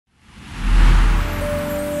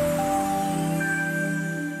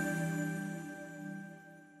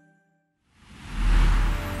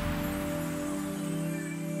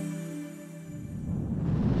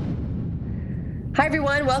Hi,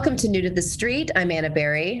 everyone. Welcome to New to the Street. I'm Anna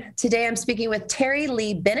Berry. Today, I'm speaking with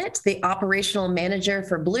Terri-Leigh Bennett, the operational manager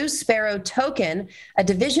for BlueSparrow Token, a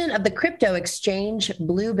division of the crypto exchange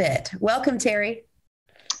Bluebit. Welcome, Terri.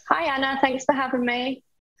 Hi, Anna. Thanks for having me.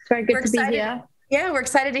 It's very good to be here. Yeah, we're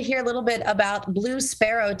excited to hear a little bit about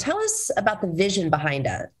BlueSparrow. Tell us about the vision behind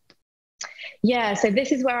it. Yeah, so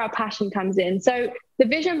this is where our passion comes in. So the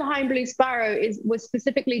vision behind BlueSparrow was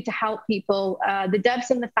specifically to help people. The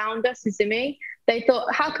devs and the founder, Suzumi, they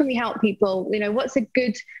thought, how can we help people? You know, what's a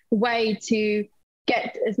good way to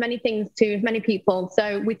get as many things to as many people?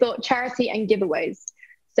 So we thought charity and giveaways.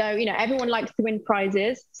 So, you know, everyone likes to win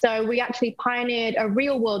prizes. So we actually pioneered a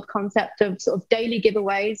real world concept of sort of daily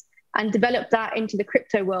giveaways and developed that into the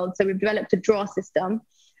crypto world. So we've developed a draw system,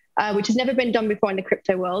 which has never been done before in the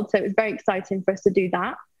crypto world. So it was very exciting for us to do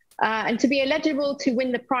that. And to be eligible to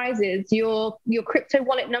win the prizes, your crypto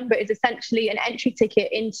wallet number is essentially an entry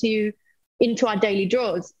ticket into our daily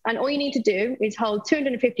draws. And all you need to do is hold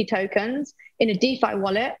 250 tokens in a DeFi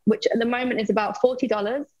wallet, which at the moment is about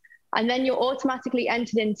 $40. And then you're automatically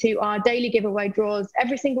entered into our daily giveaway draws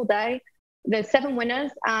every single day. There's 7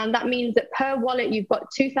 winners. And that means that per wallet, you've got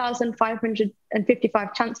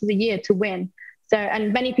 2,555 chances a year to win. So,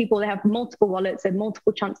 and many people, they have multiple wallets and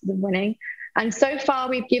multiple chances of winning. And so far,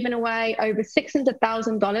 we've given away over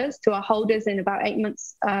 $600,000 to our holders in about 8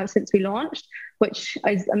 months since we launched, which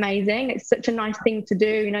is amazing. It's such a nice thing to do,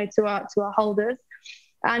 you know, to our holders.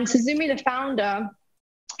 And Suzumi, the founder,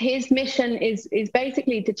 his mission is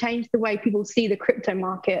basically to change the way people see the crypto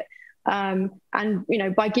market. And, you know,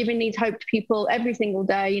 by giving these hope to people every single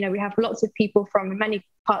day, you know, we have lots of people from many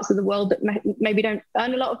parts of the world that maybe don't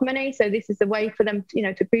earn a lot of money. So this is a way for them, you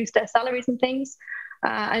know, to boost their salaries and things.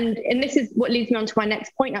 And this is what leads me on to my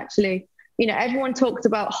next point, actually. You know, everyone talks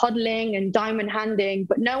about hodling and diamond handing,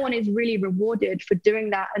 but no one is really rewarded for doing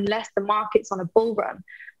that unless the market's on a bull run.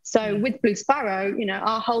 So with BlueSparrow, you know,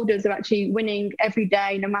 our holders are actually winning every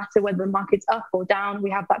day, no matter whether the market's up or down. We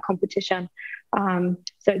have that competition. So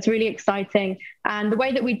it's really exciting. And the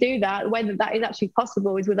way that we do that, the way that is actually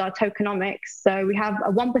possible is with our tokenomics. So we have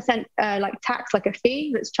a 1% like tax, like a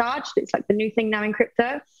fee that's charged. It's like the new thing now in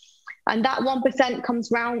crypto. And that 1% comes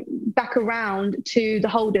back around to the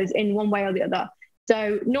holders in one way or the other.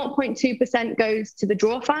 So 0.2% goes to the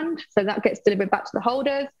draw fund. So that gets delivered back to the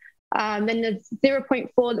holders. Then there's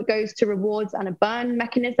 0.4 that goes to rewards and a burn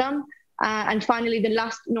mechanism. And finally, the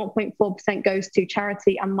last 0.4% goes to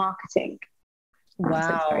charity and marketing. Wow.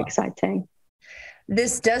 So it's very exciting.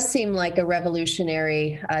 This does seem like a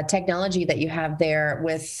revolutionary technology that you have there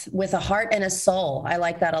with a heart and a soul. I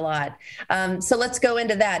like that a lot. So let's go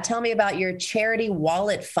into that. Tell me about your charity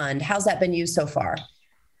wallet fund. How's that been used so far?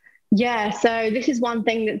 Yeah, so this is one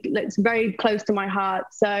thing that's very close to my heart.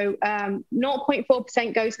 So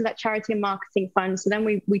 0.4% goes to that charity and marketing fund. So then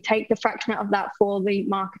we take the fraction of that for the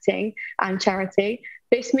marketing and charity.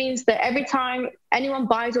 This means that every time anyone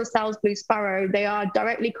buys or sells BlueSparrow, they are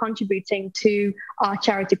directly contributing to our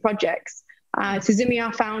charity projects. Suzumi,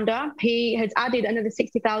 our founder, he has added another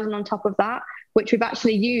 60,000 on top of that, which we've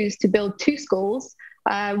actually used to build 2 schools,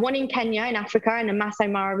 one in Kenya in Africa in the Masai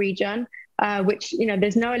Mara region, which, you know,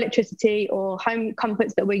 there's no electricity or home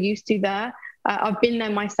comforts that we're used to there. I've been there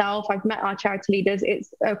myself. I've met our charity leaders.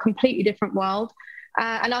 It's a completely different world.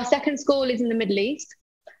 And our second school is in the Middle East.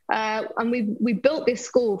 And we built this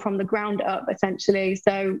school from the ground up, essentially.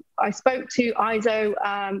 So I spoke to Izo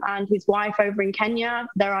and his wife over in Kenya.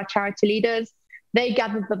 They're our charity leaders. They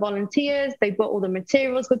gathered the volunteers. They bought all the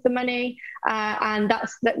materials with the money. And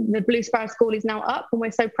the BlueSparrow school is now up. And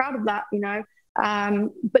we're so proud of that, you know.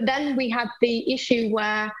 But then we had the issue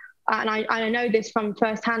where, and I know this from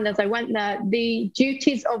firsthand as I went there, the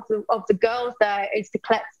duties of the girls there is to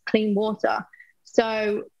collect clean water.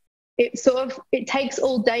 So it takes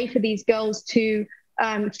all day for these girls to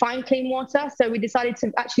find clean water. So we decided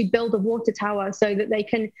to actually build a water tower so that they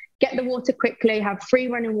can get the water quickly, have free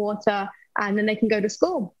running water, and then they can go to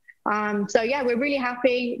school. So yeah, we're really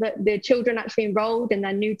happy that the children actually enrolled in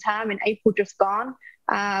their new term in April just gone.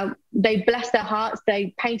 They blessed their hearts.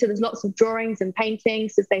 They painted us lots of drawings and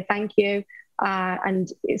paintings to say thank you. And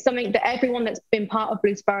it's something that everyone that's been part of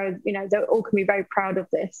BlueSparrow, you know, they all can be very proud of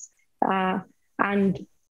this. And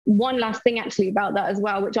one last thing actually about that as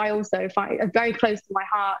well, which I also find very close to my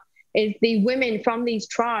heart, is the women from these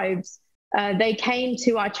tribes. They came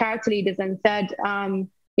to our charity leaders and said,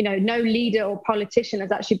 you know, no leader or politician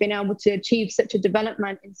has actually been able to achieve such a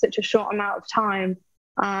development in such a short amount of time.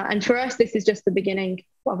 And for us, this is just the beginning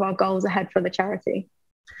of our goals ahead for the charity.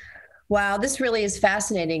 Wow, this really is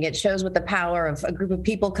fascinating. It shows what the power of a group of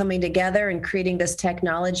people coming together and creating this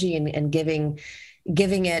technology and giving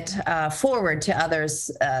giving it forward to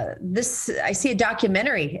others. I see a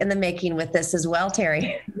documentary in the making with this as well,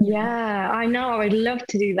 Terri. Yeah, I know. I would love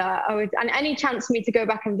to do that. And any chance for me to go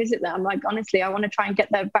back and visit them. Like, honestly, I want to try and get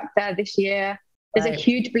there back there this year. There's a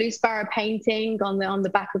huge Blue Sparrow painting on the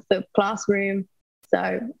back of the classroom.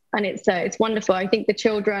 So, and it's wonderful. I think the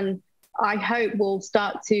children, I hope, will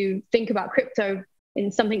start to think about crypto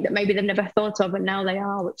in something that maybe they've never thought of, and now they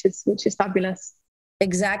are, which is fabulous.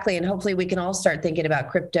 Exactly. And hopefully we can all start thinking about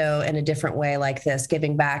crypto in a different way like this,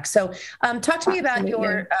 giving back. So talk to me about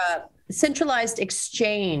your centralized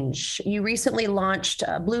exchange. You recently launched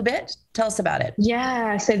Bluebit. Tell us about it.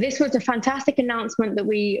 Yeah. So this was a fantastic announcement that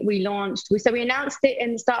we launched. So we announced it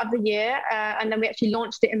in the start of the year, and then we actually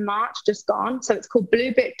launched it in March, just gone. So it's called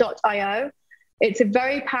bluebit.io. It's a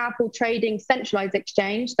very powerful trading centralized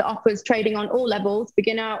exchange that offers trading on all levels,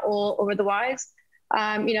 beginner or otherwise.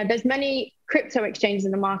 There's many crypto exchanges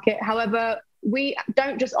in the market. However, we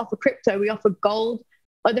don't just offer crypto, we offer gold,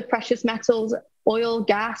 other precious metals, oil,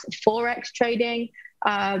 gas, Forex trading.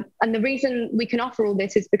 And the reason we can offer all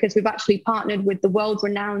this is because we've actually partnered with the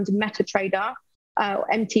world-renowned MetaTrader,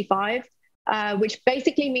 MT5, which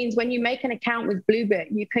basically means when you make an account with Bluebit,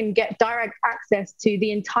 you can get direct access to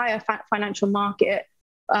the entire financial market.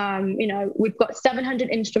 We've got 700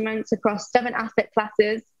 instruments across 7 asset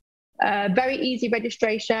classes. Very easy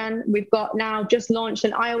registration. We've got now just launched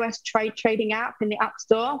an iOS trading app in the App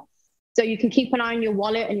Store. So you can keep an eye on your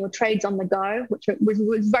wallet and your trades on the go, which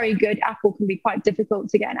was very good. Apple can be quite difficult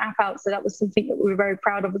to get an app out. So that was something that we were very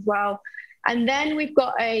proud of as well. And then we've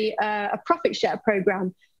got a profit share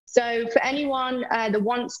program. So for anyone that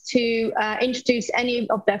wants to introduce any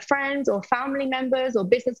of their friends or family members or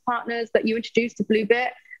business partners that you introduce to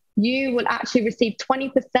Bluebit, you will actually receive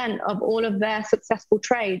 20% of all of their successful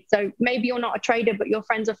trades. So maybe you're not a trader, but your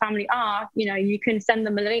friends or family are, you can send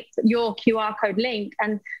them a link, your QR code link,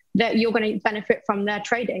 and that you're going to benefit from their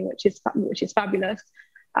trading, which is fabulous.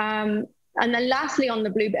 And then lastly, on the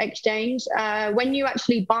Bluebit exchange, when you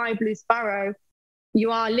actually buy Blue Sparrow,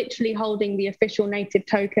 you are literally holding the official native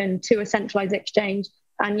token to a centralized exchange.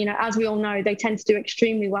 And, as we all know, they tend to do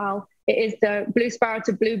extremely well. It is the Blue Sparrow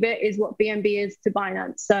to Bluebit is what BNB is to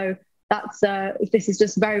Binance. So that's this is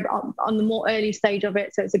just very on the more early stage of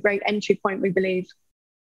it. So it's a great entry point, we believe.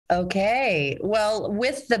 Okay. Well,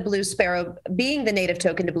 with the Blue Sparrow being the native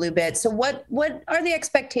token to Bluebit, so what are the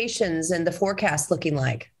expectations and the forecast looking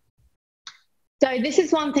like? So this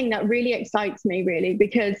is one thing that really excites me, really,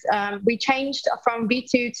 because we changed from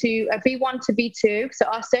V2 to V1 to V2. So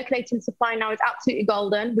our circulating supply now is absolutely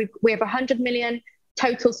golden. We have 100 million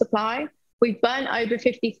total supply. We've burnt over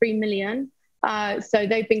 53 million. So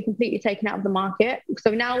they've been completely taken out of the market. So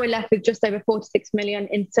now we're left with just over 46 million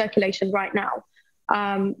in circulation right now.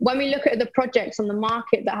 When we look at the projects on the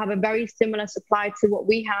market that have a very similar supply to what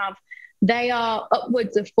we have, they are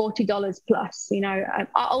upwards of $40 plus. Our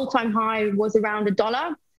all-time high was around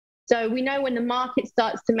 $1. So we know when the market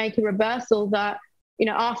starts to make a reversal that,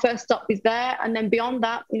 our first stop is there. And then beyond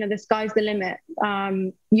that, the sky's the limit.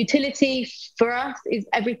 Utility for us is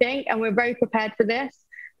everything. And we're very prepared for this.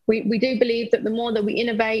 We do believe that the more that we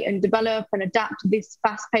innovate and develop and adapt to this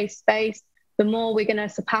fast-paced space, the more we're going to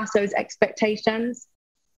surpass those expectations.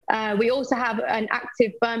 We also have an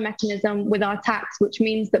active burn mechanism with our tax, which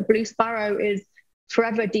means that Blue Sparrow is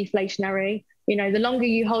forever deflationary. The longer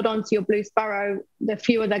you hold on to your Blue Sparrow, the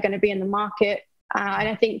fewer they're going to be in the market. And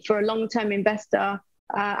I think for a long-term investor,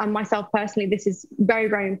 and myself personally, this is very,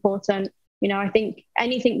 very important. I think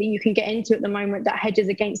anything that you can get into at the moment that hedges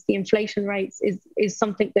against the inflation rates is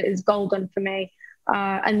something that is golden for me.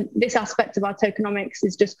 And this aspect of our tokenomics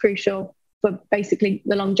is just crucial for basically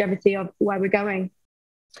the longevity of where we're going.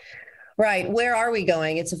 Right. Where are we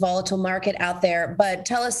going? It's a volatile market out there, but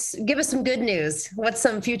give us some good news. What's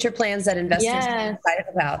some future plans that investors are excited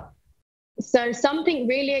about? So something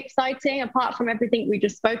really exciting, apart from everything we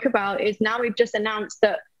just spoke about, is now we've just announced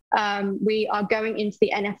that we are going into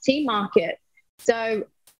the NFT market. So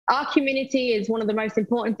our community is one of the most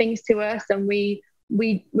important things to us, and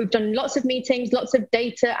we've done lots of meetings, lots of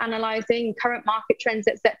data analyzing, current market trends,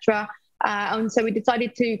 etc. And so we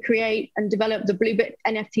decided to create and develop the Bluebit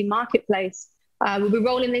NFT marketplace. We'll be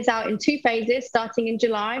rolling this out in 2 phases, starting in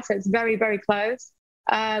July, so it's very, very close.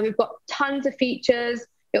 We've got tons of features.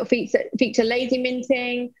 It'll feature lazy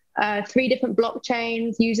minting, 3 different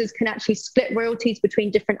blockchains. Users can actually split royalties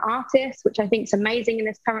between different artists, which I think is amazing in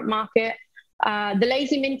this current market. The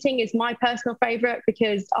lazy minting is my personal favorite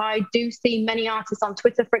because I do see many artists on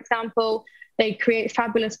Twitter, for example. They create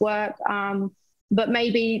fabulous work, but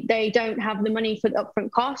maybe they don't have the money for the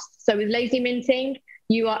upfront costs. So with lazy minting,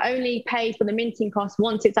 you are only paid for the minting cost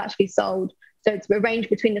once it's actually sold. So it's arranged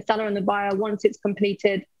between the seller and the buyer once it's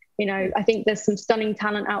completed. You know, I think there's some stunning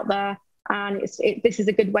talent out there, and this is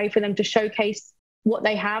a good way for them to showcase what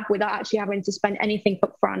they have without actually having to spend anything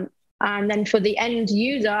up front. And then for the end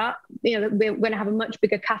user, you know, we're going to have a much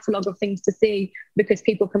bigger catalog of things to see because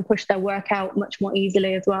people can push their work out much more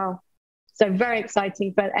easily as well. So very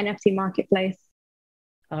exciting for NFT marketplace.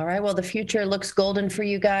 All right. Well, the future looks golden for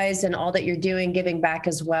you guys and all that you're doing, giving back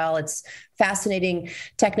as well. It's fascinating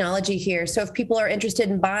technology here. So if people are interested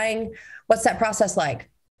in buying, what's that process like?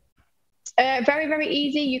 Very, very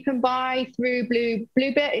easy. You can buy through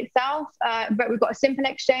Bluebit itself, but we've got a simple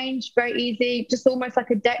exchange, very easy, just almost like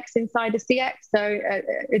a DEX inside a CX. So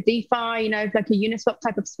a DeFi, you know, like a Uniswap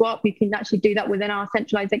type of swap, you can actually do that within our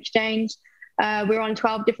centralized exchange. We're on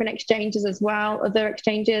 12 different exchanges as well, other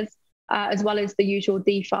exchanges, as well as the usual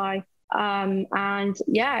DeFi. And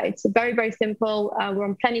yeah, it's very, very simple. We're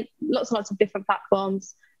on lots and lots of different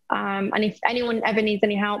platforms. And if anyone ever needs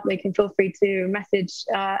any help, they can feel free to message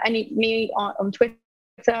me on Twitter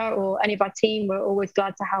or any of our team. We're always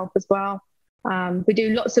glad to help as well. We do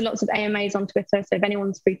lots and lots of AMAs on Twitter, so if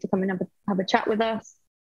anyone's free to come and have a chat with us.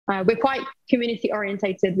 We're quite community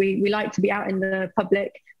orientated. We like to be out in the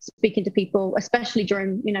public, speaking to people, especially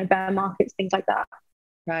during, you know, bear markets, things like that.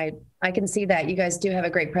 Right. I can see that. You guys do have a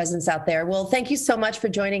great presence out there. Well, thank you so much for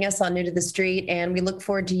joining us on New to the Street. And we look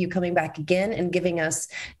forward to you coming back again and giving us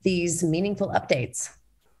these meaningful updates.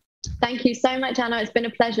 Thank you so much, Anna. It's been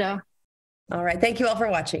a pleasure. All right. Thank you all for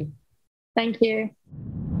watching. Thank you.